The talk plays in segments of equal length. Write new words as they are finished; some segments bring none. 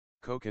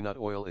Coconut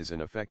oil is an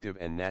effective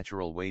and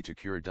natural way to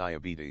cure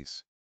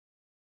diabetes.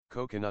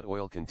 Coconut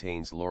oil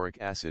contains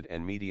lauric acid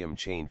and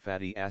medium-chain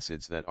fatty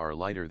acids that are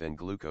lighter than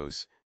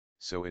glucose,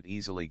 so it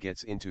easily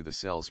gets into the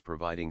cells,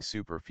 providing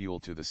super fuel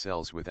to the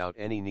cells without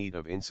any need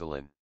of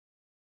insulin.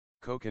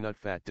 Coconut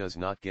fat does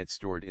not get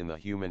stored in the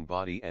human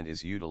body and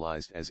is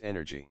utilized as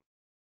energy.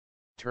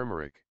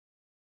 Turmeric.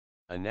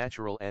 A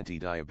natural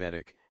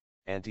anti-diabetic,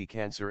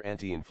 anti-cancer,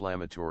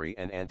 anti-inflammatory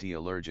and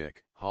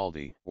anti-allergic,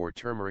 haldi or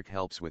turmeric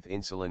helps with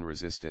insulin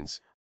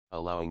resistance,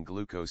 allowing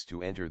glucose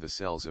to enter the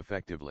cells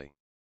effectively.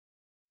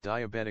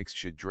 Diabetics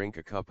should drink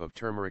a cup of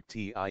turmeric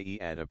tea, i.e.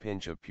 add a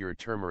pinch of pure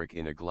turmeric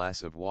in a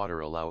glass of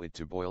water, allow it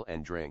to boil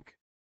and drink.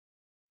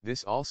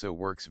 This also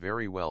works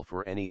very well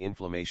for any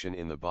inflammation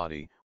in the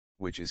body,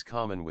 which is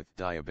common with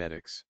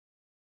diabetics.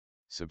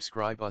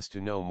 Subscribe us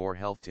to know more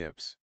health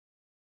tips.